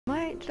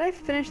Did I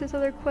finish this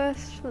other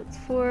quest? That's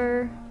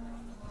for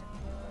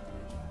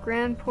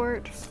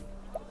Grandport.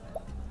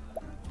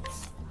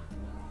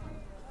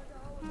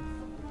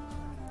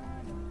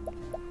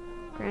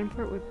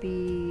 Grandport would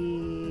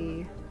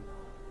be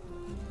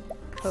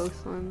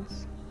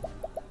Coastlands.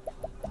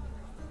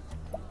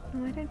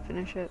 No, I didn't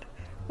finish it.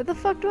 Where the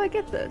fuck do I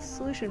get this?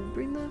 Solution,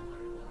 bring the...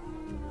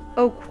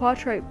 Oh,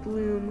 Quatrite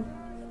Bloom.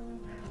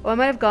 Oh, I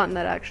might have gotten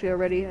that actually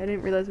already. I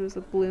didn't realize it was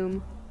a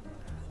bloom.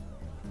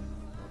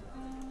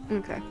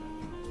 Okay.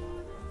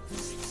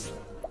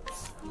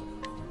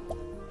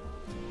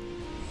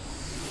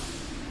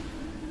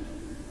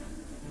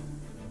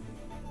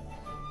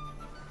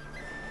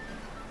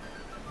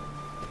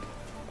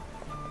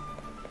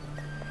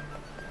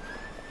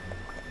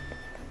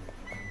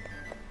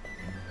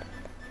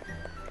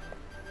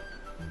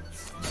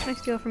 Can I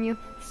steal from you?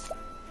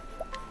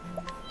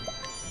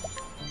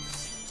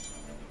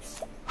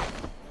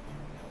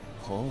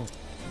 Oh.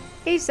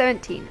 Age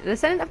 17, a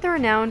descendant of the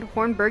renowned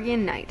Hornburgian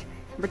knight,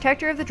 and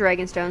protector of the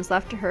Dragonstones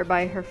left to her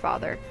by her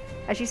father.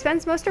 As she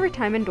spends most of her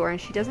time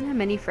indoors, she doesn't have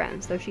many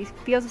friends, though she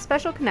feels a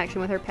special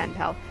connection with her pen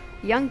pal,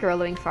 a young girl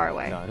living far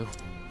away.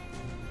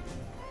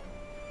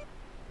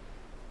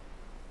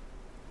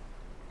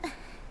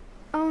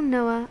 Oh,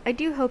 Noah, I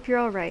do hope you're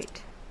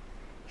alright.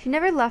 She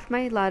never left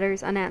my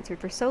letters unanswered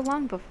for so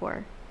long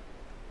before.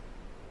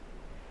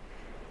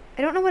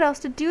 I don't know what else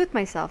to do with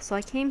myself, so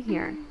I came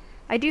here.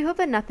 I do hope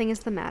that nothing is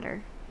the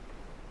matter.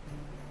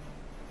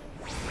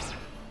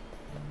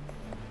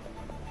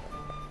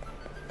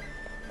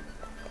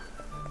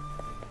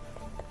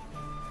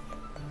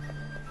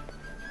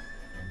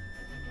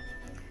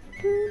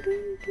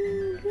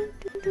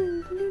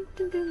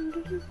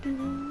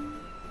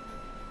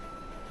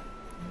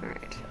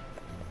 Alright.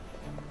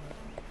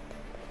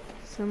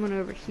 Someone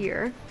over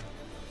here.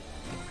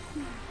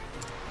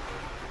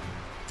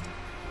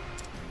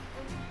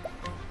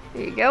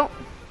 There you go.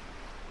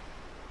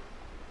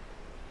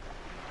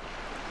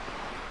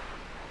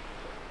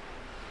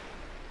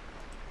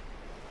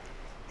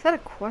 Is that a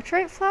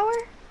Quatrite flower?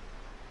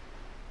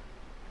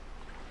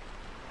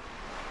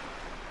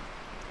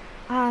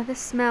 Ah, this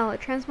smell.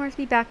 It transports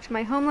me back to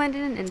my homeland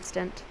in an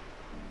instant.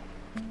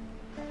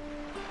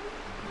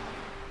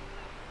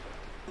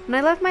 When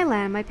I left my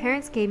land, my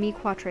parents gave me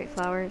Quatrite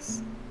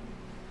flowers.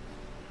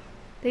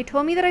 They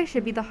told me that I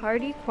should be the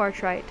hardy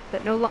Quatrite,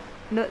 that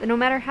no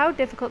matter how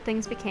difficult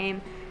things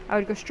became, I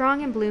would grow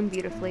strong and bloom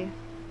beautifully.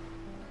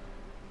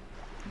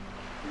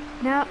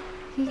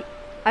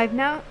 I've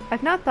not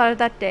thought of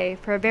that day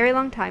for a very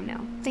long time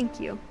now. Thank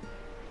you.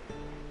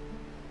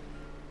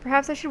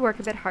 Perhaps I should work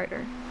a bit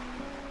harder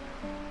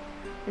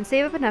and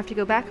save up enough to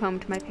go back home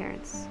to my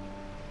parents.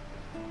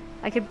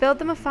 I could build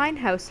them a fine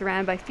house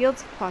surrounded by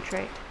fields of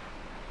Quatrite.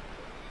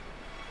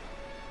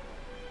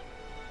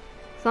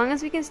 As long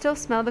as we can still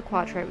smell the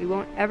Quatrite, we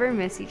won't ever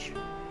miss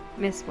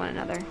one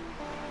another.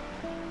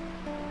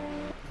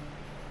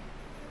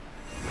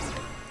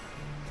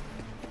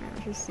 Alright,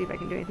 let's just see if I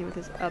can do anything with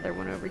this other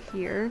one over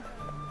here.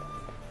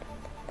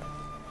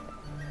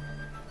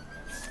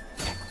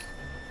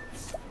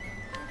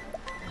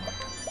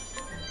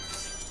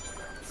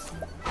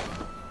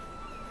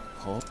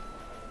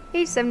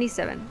 Page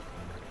 77.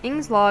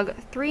 Ing's log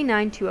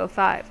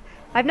 39205.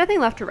 I have nothing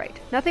left to write,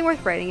 nothing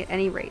worth writing at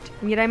any rate,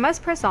 and yet I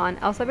must press on,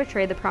 else I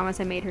betray the promise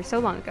I made her so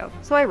long ago.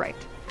 So I write.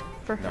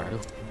 For her.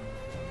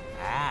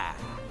 I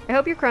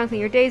hope you're chronicling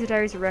your days, a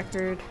diary's a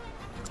record.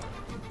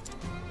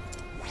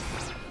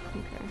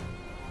 Okay.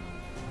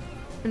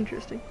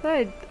 Interesting. I thought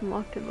I'd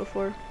unlocked him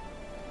before.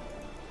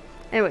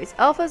 Anyways,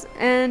 Alphas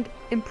and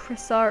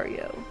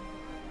Impresario.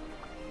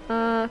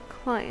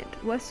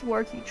 Client. West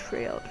Warkey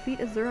Trail. Defeat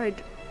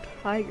Azurite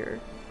Tiger.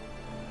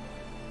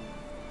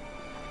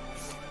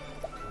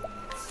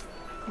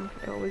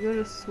 Okay, well, we go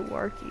to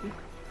Swarky.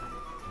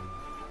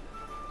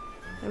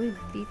 How do we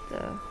beat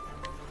the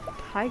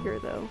tiger,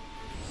 though?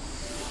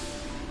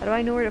 How do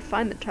I know where to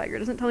find the tiger? It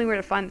doesn't tell me where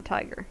to find the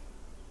tiger.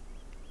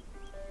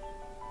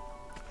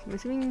 So I'm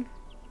assuming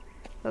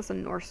that's a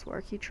North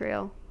Swarky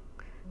Trail.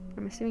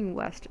 I'm assuming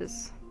west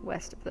is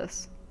west of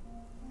this.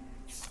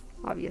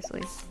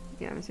 Obviously.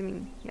 Yeah, I'm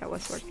assuming, yeah,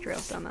 West Swarky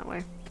Trail's down that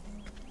way.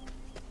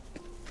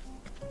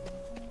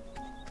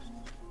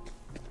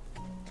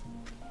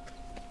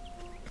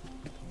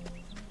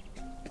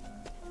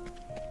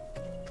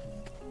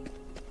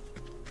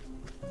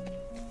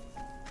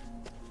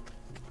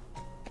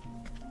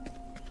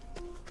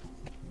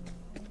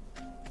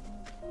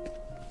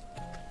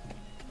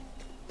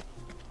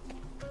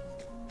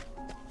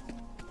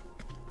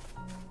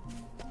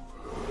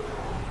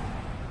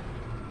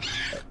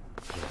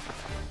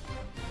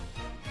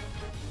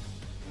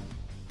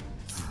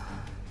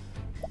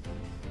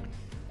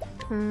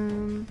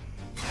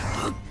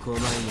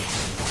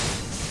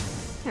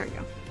 There we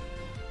go.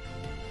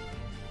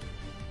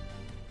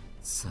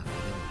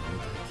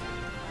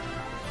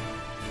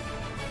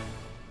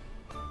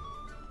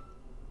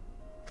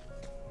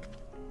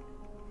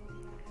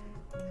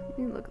 Let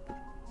me look at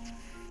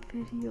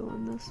the video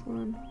on this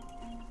one.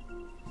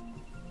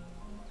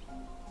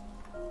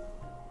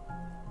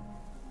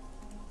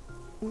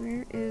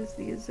 Where is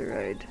the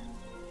Azurite?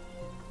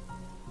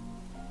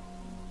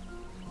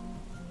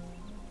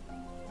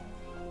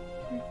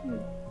 Where do you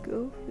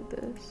go for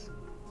this?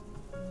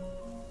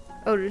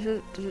 Oh, does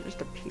it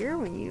just appear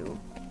when you...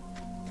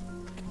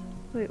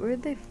 Wait, where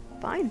did they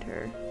find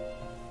her?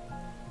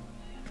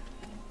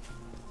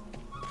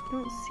 I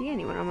don't see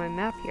anyone on my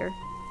map here.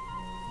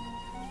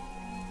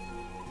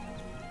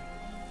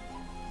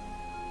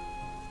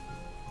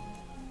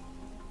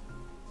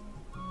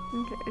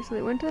 Okay, so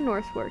they went to the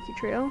North Forky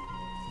Trail.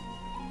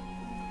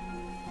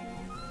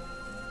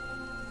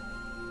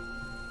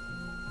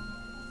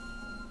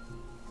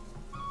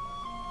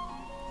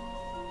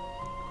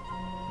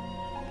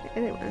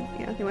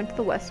 Okay, they went to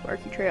the West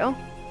Forky Trail.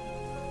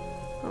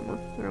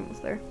 Almost, they're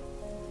almost there.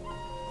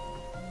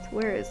 So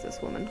where is this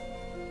woman?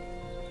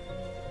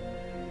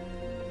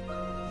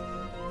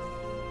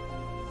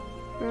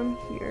 From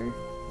here.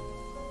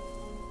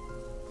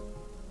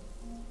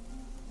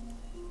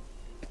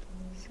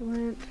 So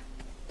went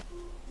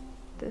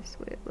this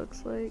way, it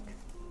looks like.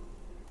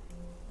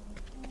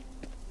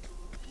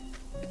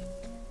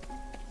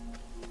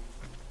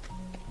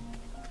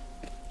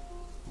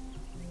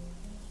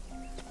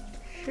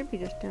 Should be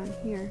just down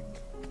here.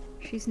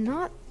 She's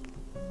not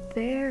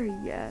there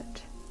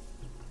yet.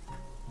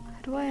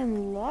 How do I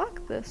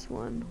unlock this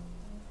one?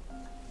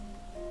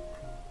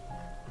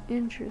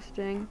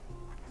 Interesting.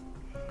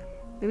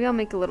 Maybe I'll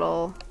make a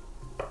little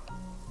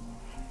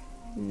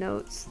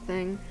notes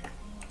thing.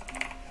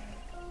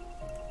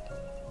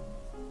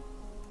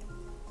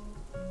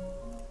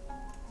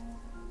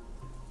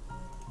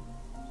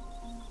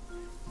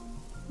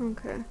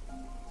 Okay.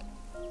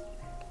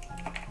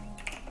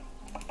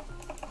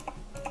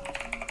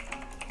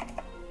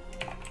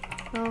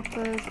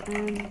 Alphas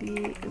and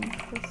the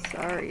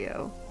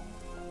Impresario.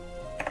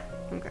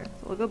 Okay,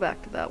 so we'll go back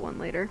to that one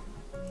later.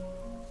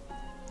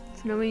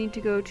 So now we need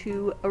to go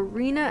to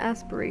Arena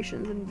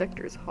Aspirations in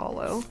Victor's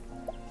Hollow.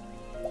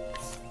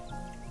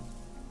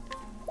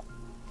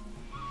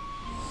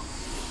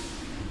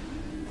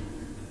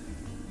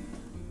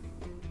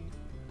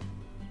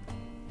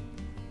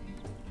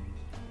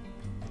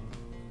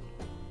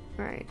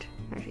 Alright,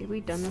 actually, have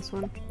we done this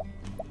one?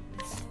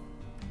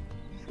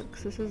 So,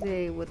 'cause this is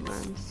a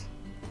Woodlands.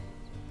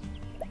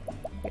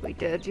 Yeah, we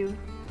did you,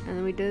 and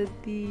then we did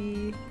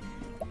the...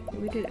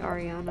 We did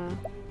Ariana,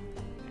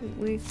 didn't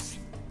we?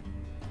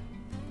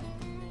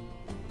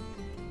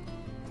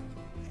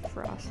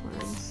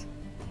 Frostlands.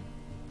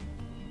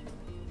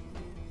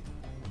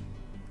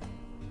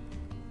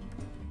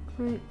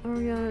 Right,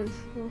 Ariana is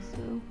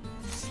also...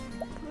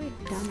 Probably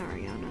done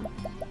Ariana.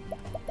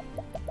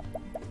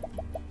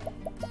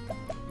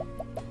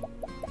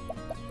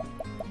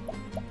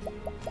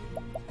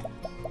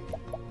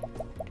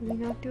 Did we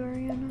not do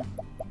Ariana?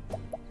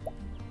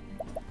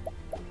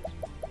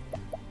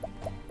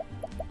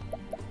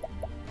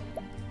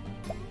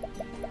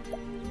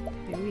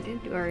 Maybe we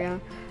didn't do Ariana.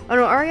 Oh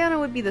no, Ariana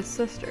would be the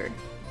sister.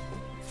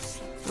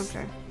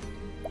 Okay.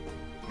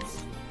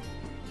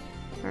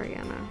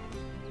 Ariana.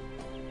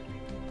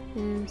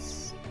 And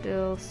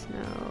Still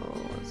Snow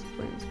is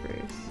Flames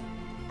Grace.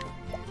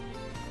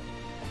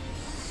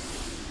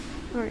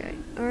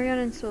 Alright,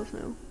 Ariana and Still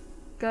Snow.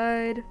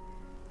 Guide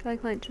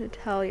client to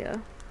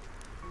Natalia.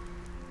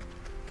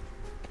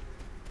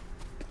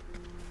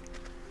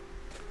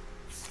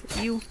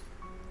 You.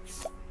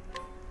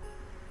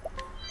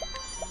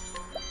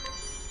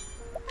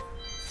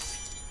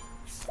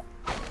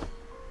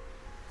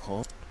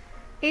 Huh?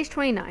 Age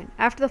 29.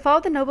 After the fall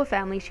of the noble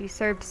family she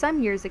served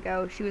some years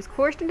ago, she was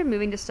coerced into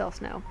moving to Still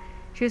Snow.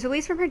 She was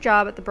released from her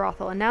job at the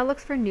brothel and now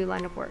looks for a new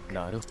line of work.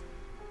 Naru.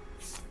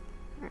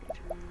 Alright.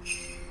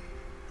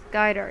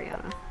 Guide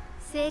Ariana.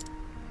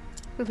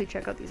 Quickly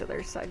check out these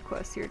other side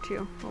quests here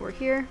too while we're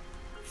here.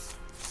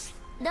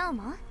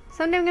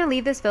 Someday I'm going to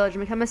leave this village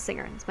and become a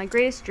singer. It's my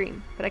greatest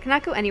dream, but I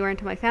cannot go anywhere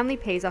until my family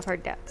pays off our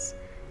debts.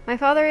 My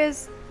father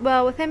is,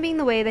 well, with him being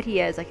the way that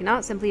he is, I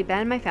cannot simply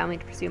abandon my family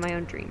to pursue my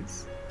own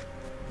dreams.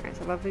 Alright,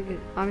 so I've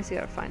obviously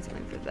got to find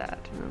something for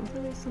that.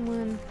 No, there's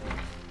someone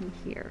in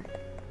here.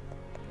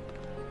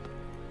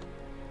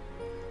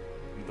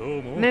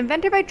 I'm an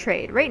inventor by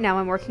trade. Right now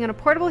I'm working on a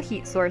portable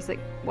heat source that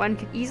one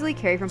could easily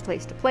carry from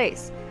place to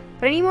place,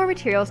 but I need more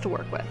materials to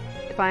work with.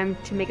 If I'm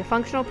to make a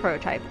functional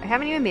prototype, I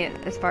haven't even made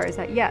it as far as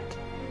that yet.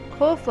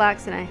 Coal,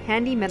 flax, and a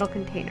handy metal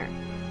container.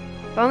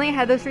 If only I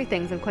had those three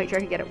things, I'm quite sure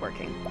I could get it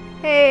working.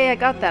 Hey, I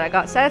got that. I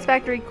got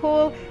satisfactory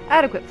coal,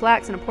 adequate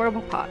flax, and a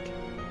portable pot.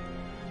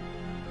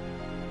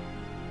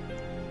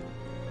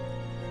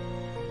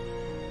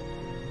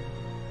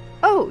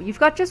 Oh, you've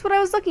got just what I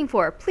was looking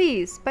for.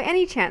 Please, by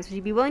any chance, would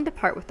you be willing to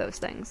part with those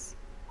things?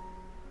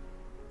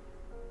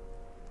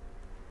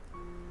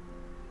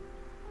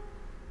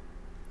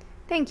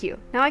 Thank you.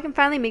 Now I can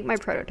finally make my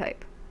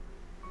prototype.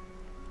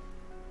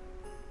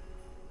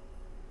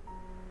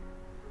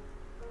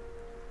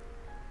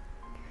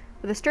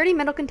 With a sturdy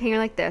metal container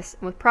like this,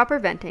 and with proper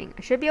venting,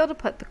 I should be able to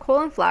put the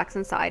coal and flax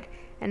inside,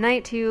 and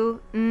night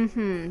to...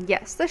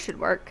 yes, this should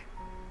work.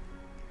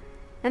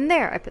 And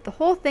there, I put the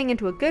whole thing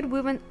into a good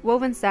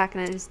woven sack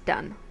and it is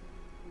done.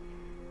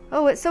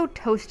 Oh, it's so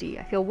toasty.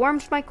 I feel warm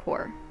to my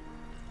core.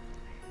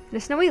 In a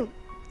snowy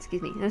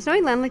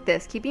land like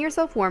this, keeping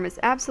yourself warm is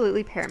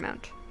absolutely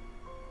paramount.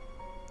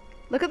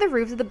 Look at the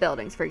roofs of the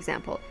buildings, for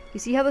example. You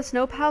see how the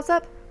snow piles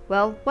up?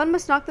 Well, one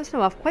must knock the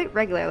snow off quite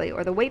regularly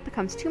or the weight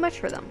becomes too much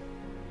for them.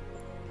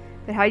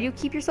 But how do you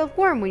keep yourself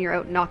warm when you're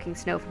out knocking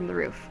snow from the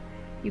roof?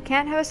 You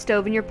can't have a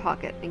stove in your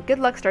pocket, and good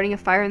luck starting a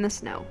fire in the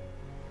snow.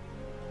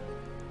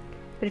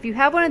 But if you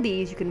have one of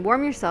these, you can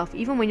warm yourself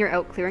even when you're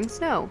out clearing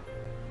snow.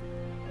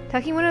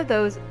 Tucking one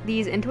of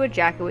these into a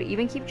jacket will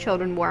even keep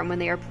children warm when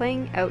they are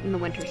playing out in the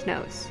winter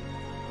snows.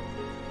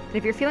 And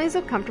if you're feeling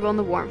so comfortable in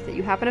the warmth that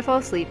you happen to fall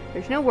asleep,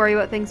 there's no worry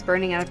about things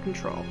burning out of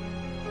control.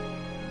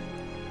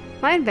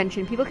 My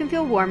invention, people can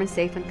feel warm and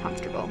safe and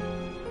comfortable.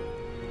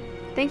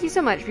 Thank you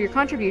so much for your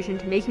contribution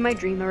to making my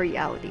dream a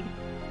reality.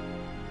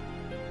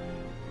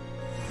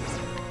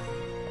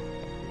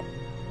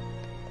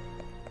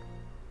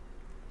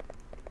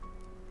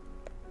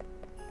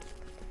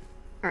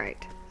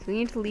 Alright, so we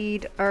need to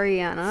lead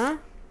Ariana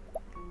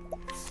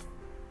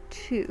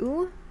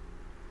to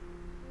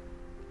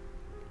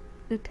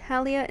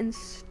Natalia and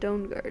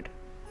Stoneguard.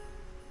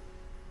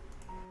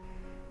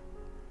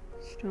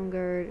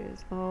 Stoneguard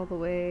is all the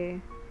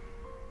way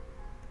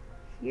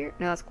here.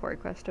 No, that's Quarry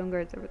Quest.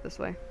 Stoneguard's over this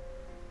way.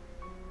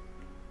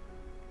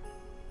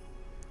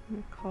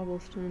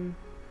 Cobblestone.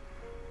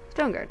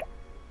 Stoneguard.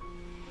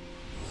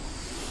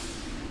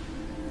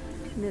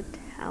 To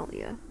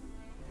Natalia.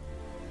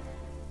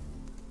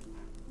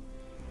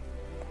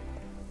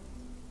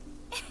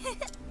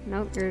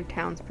 Nope, you're a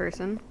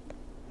townsperson.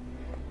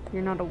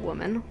 You're not a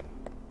woman.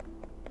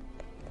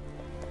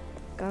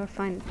 Gotta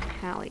find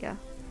Natalia.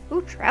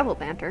 Ooh, travel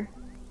banter.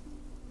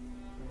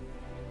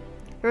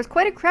 There was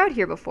quite a crowd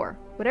here before,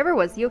 whatever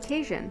was the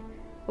occasion.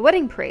 A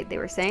wedding parade, they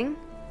were saying.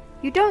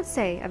 You don't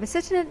say. I've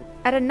assisted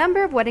at a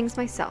number of weddings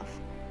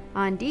myself.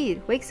 Ah,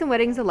 indeed, wakes and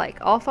weddings alike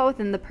all fall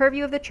within the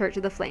purview of the Church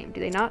of the Flame,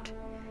 do they not?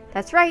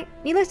 That's right.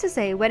 Needless to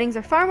say, weddings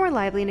are far more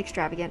lively and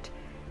extravagant.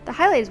 The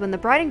highlight is when the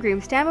bride and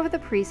groom stand before the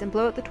priest and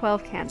blow out the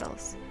 12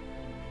 candles.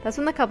 That's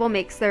when the couple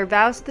makes their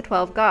vows to the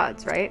 12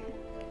 gods, right?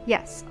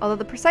 Yes, although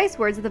the precise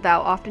words of the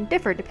vow often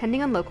differ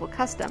depending on local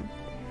custom.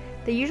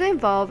 They usually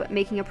involve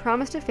making a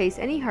promise to face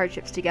any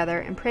hardships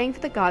together and praying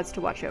for the gods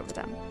to watch over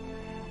them.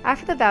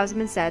 After the vows have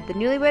been said, the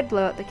newlywed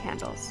blow out the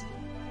candles.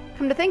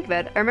 Come to think of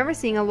it, I remember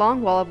seeing a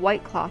long wall of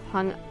white cloth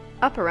hung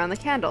up around the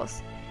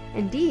candles.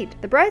 Indeed,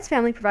 the bride's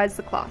family provides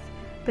the cloth,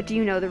 but do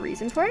you know the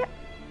reason for it?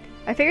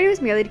 I figured it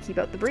was merely to keep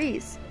out the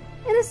breeze.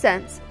 In a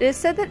sense, it is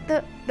said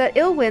that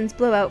ill winds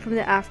blow out from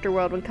the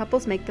afterworld when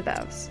couples make the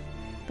vows.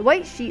 The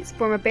white sheets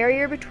form a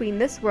barrier between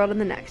this world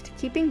and the next,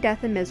 keeping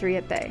death and misery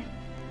at bay.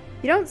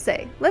 You don't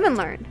say. Live and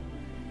learn.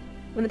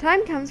 When the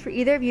time comes for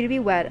either of you to be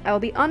wed, I will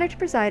be honored to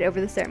preside over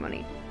the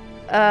ceremony.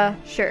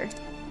 Sure.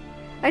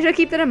 I shall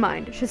keep that in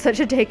mind, should such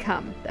a day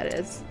come, that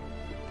is.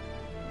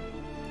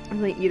 I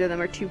don't think either of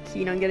them are too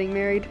keen on getting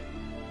married.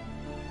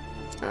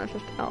 It's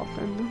just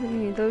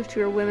Elfin. Those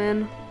two are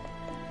women.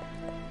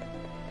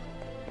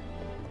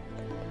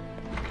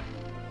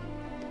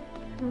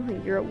 I don't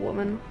think you're a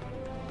woman.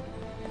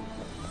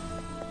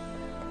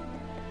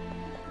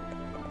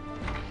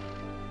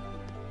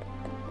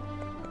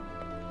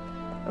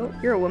 Oh,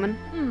 you're a woman.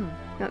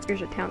 No, you're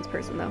a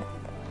townsperson, though.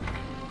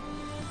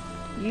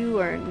 You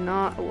are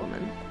not a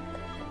woman.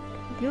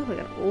 You look like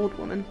an old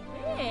woman.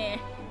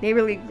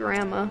 Neighborly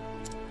grandma.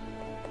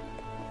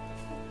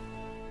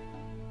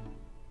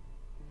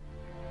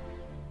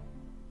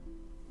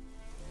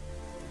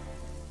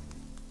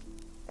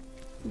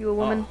 You a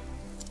woman? Oh.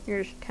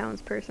 You're just a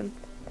townsperson.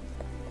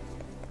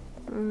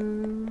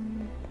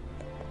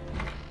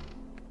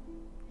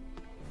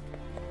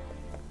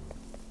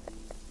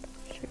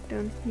 Check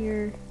down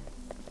here.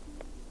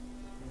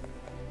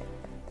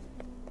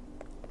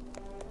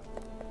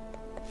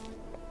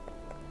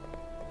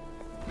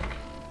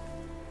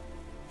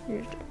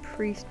 Here's the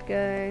priest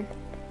guy.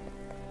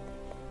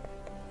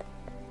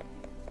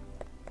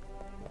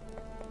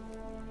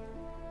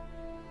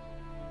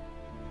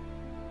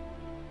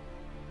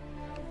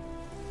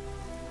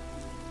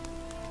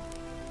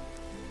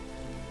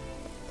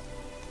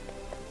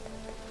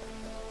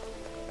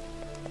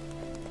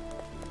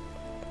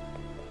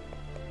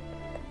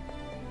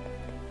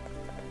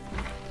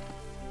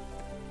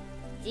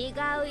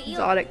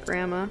 Exotic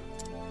grandma.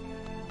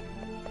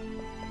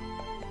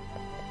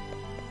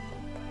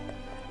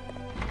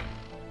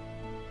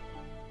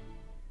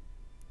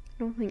 I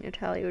don't think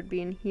Natalia would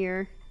be in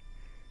here.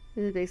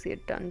 This is basically a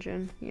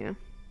dungeon, yeah.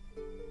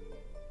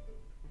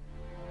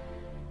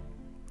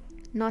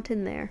 Not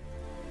in there.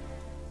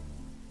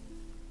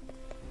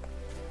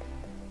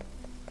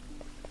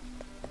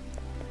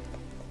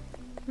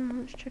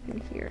 Let's check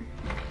in here.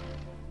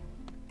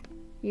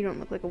 You don't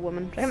look like a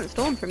woman. I haven't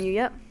stolen from you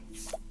yet.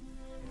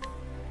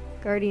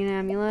 Guardian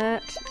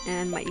amulet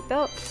and mighty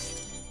belt.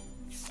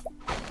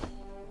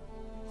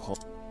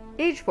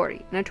 Age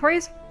 40, a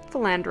notorious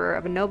philanderer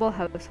of a noble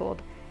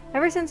household.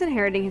 Ever since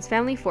inheriting his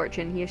family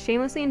fortune, he has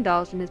shamelessly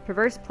indulged in his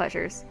perverse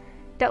pleasures.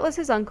 Doubtless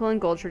his uncle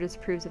and Goldshire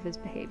disapproves of his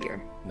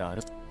behavior.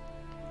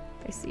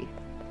 I see.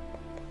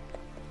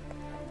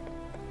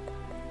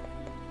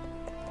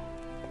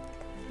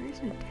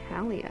 Where's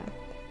Natalia?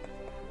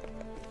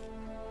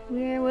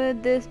 Where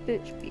would this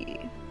bitch be?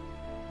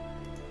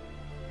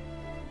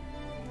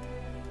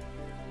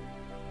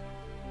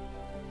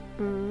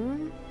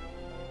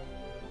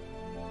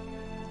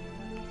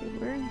 Okay,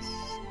 where in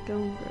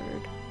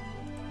Stonebird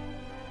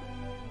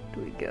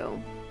do we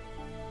go?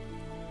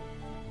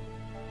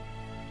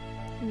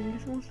 I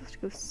guess I'm supposed to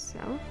go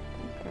south?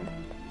 Okay.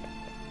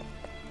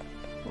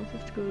 I'm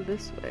supposed to go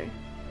this way.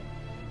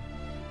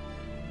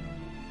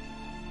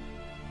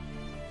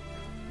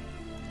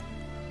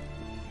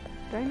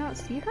 Did I not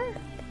see her?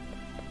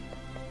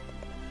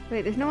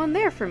 Wait, there's no one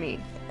there for me.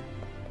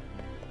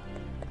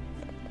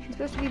 She's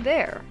supposed to be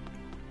there.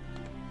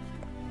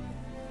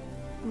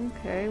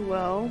 Okay,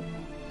 well.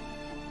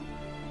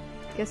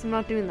 Guess I'm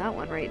not doing that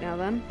one right now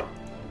then.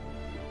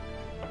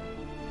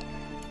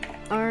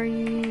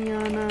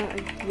 Ariana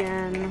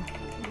again.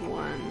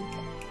 1.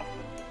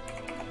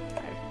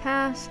 I've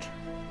passed.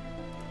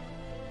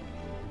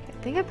 I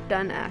think I've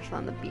done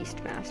Ashland the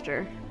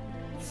Beastmaster.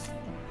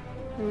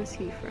 Where was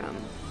he from?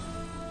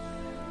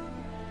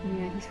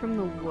 Yeah, he's from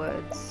the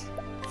woods.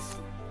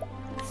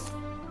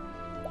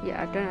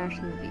 Yeah, I've done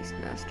Ashland the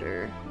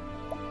Beastmaster.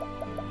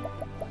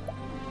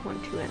 1,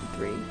 2, and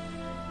 3.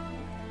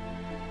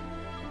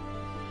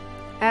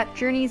 At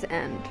Journey's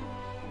End.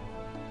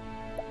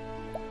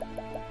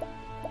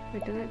 Have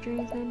I done at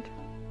Journey's End?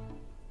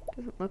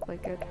 Doesn't look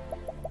like it.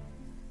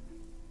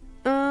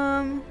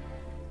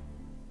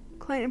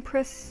 Client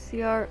impress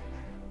Sario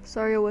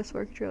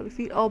Westwork Trail.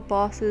 Defeat all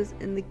bosses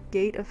in the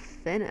Gate of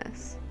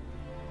Finis.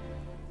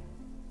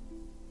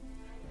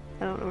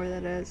 I don't know where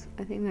that is.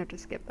 I think I have to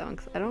skip that one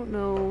because I don't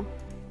know.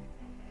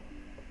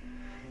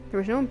 There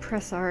was no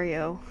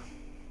impresario.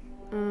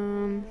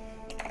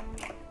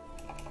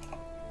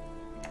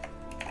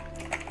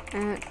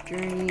 At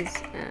Journey's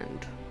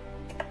End.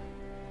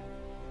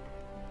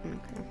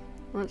 Okay.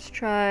 Let's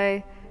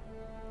try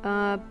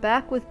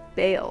back with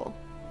Bale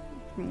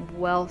from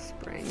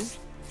Wellspring.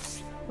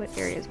 What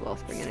area is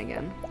Wellspring in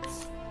again?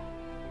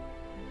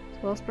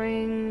 Is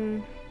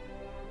Wellspring...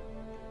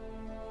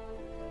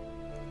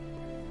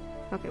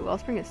 Okay,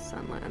 Wellspring is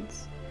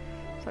Sunlands.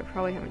 So I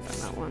probably haven't done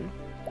that one.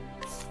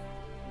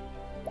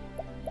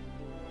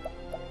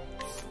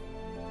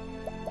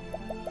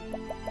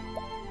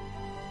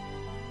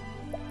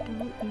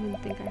 I don't even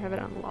think I have it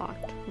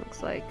unlocked,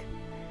 looks like.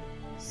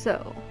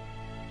 So,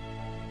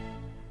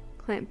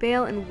 Client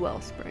Bale and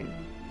Wellspring.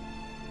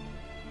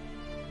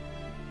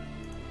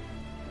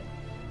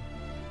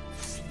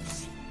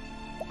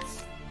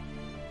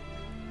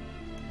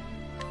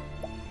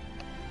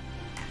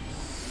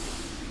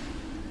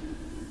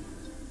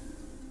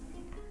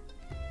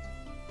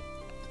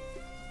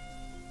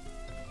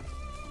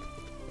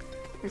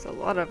 There's a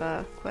lot of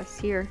quests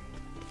here.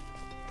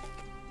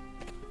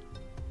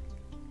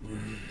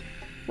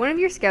 One of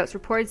your scouts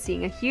reported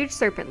seeing a huge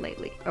serpent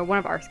lately, or one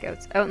of our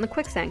scouts, out in the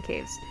quicksand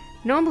caves.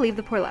 No one believed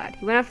the poor lad.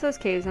 He went after those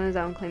caves on his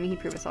own, claiming he'd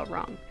prove us all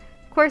wrong.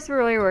 Of course, if we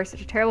really were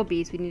such a terrible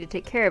beast, we'd need to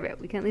take care of it.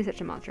 We can't leave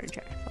such a monster in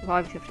check. So we'll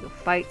obviously have to go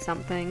fight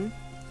something.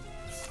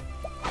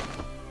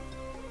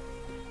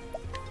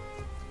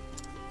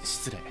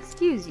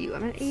 Excuse you,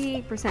 I'm at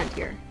 88%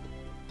 here.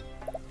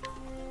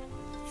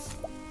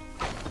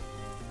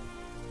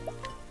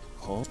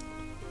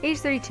 Age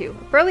 32,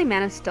 a burly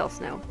man of Still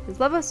Snow. His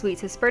love of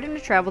sweets has spurred him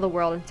to travel the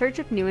world in search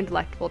of new and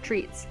delectable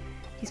treats.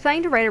 He's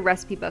planning to write a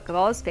recipe book of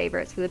all his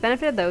favorites for the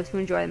benefit of those who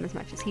enjoy them as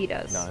much as he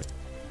does. No.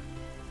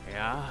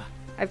 Yeah.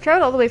 I've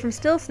traveled all the way from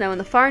Still Snow in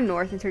the far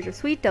north in search of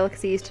sweet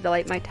delicacies to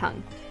delight my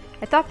tongue.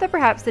 I thought that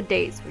perhaps the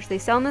dates, which they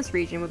sell in this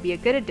region, would be a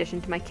good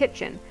addition to my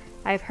kitchen.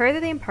 I have heard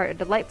that they impart a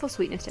delightful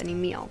sweetness to any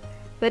meal.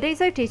 But the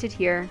dates I've tasted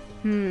here,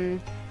 they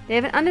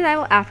have an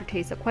undeniable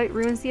aftertaste that quite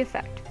ruins the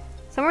effect.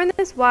 Somewhere in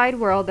this wide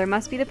world, there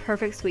must be the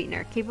perfect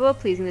sweetener, capable of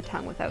pleasing the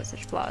tongue without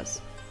such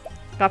flaws.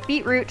 Got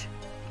beetroot.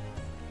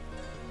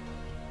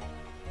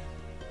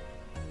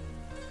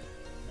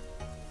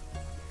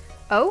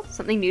 Oh,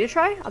 something new to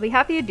try? I'll be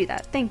happy to do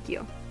that, thank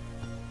you.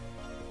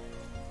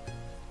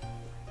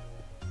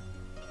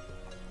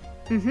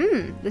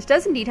 This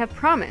does indeed have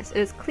promise. It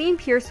is clean,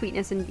 pure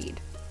sweetness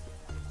indeed.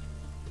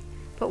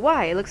 But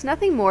why? It looks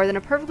nothing more than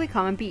a perfectly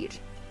common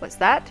beet. What's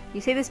that? You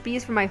say this bee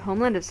is from my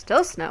homeland of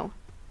Still Snow?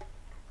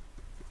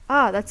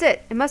 Ah, that's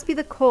it. It must be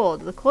the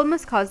cold. The cold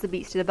must cause the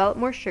beets to develop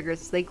more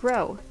sugars as they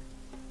grow.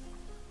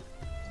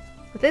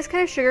 With this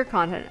kind of sugar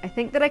content, I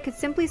think that I could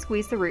simply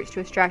squeeze the roots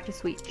to extract a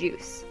sweet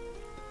juice.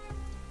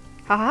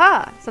 Ha ha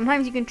ha!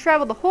 Sometimes you can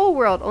travel the whole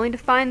world only to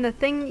find the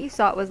thing that you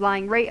sought was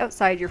lying right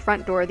outside your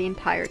front door the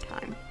entire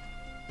time.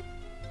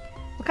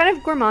 What kind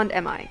of gourmand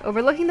am I,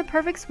 overlooking the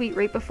perfect sweet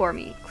right before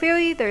me?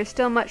 Clearly, there is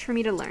still much for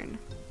me to learn.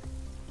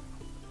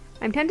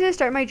 I'm tempted to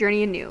start my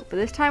journey anew, but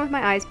this time with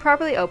my eyes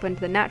properly open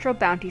to the natural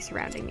bounty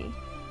surrounding me.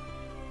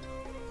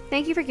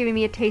 Thank you for giving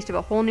me a taste of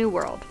a whole new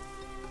world.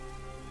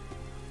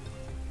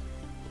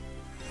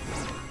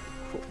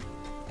 Cool.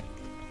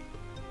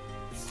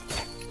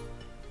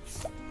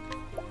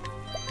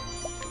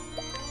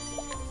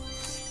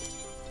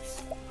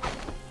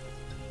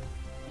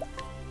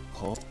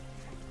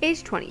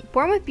 Age 20.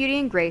 Born with beauty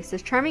and grace,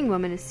 this charming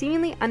woman is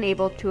seemingly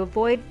unable to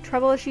avoid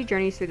trouble as she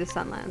journeys through the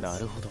Sunlands. な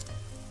るほど。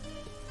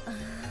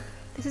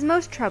 This is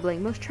most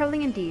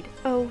troubling indeed.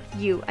 Oh,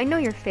 you. I know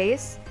your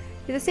face.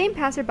 You're the same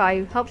passerby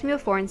who helped me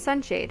before in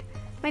Sunshade.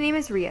 My name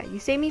is Ria. You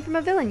saved me from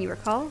a villain, you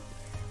recall?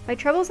 My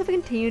troubles have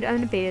continued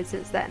unabated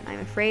since then. I'm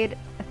afraid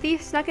a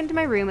thief snuck into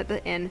my room at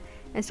the inn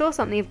and stole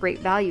something of great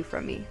value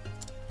from me.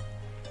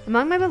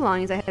 Among my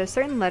belongings I had a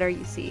certain letter,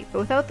 you see, but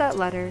without that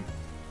letter...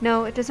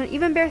 No, it doesn't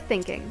even bear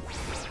thinking.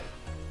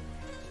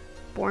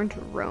 Born to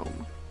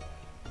roam.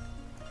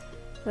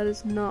 That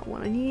is not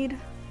what I need.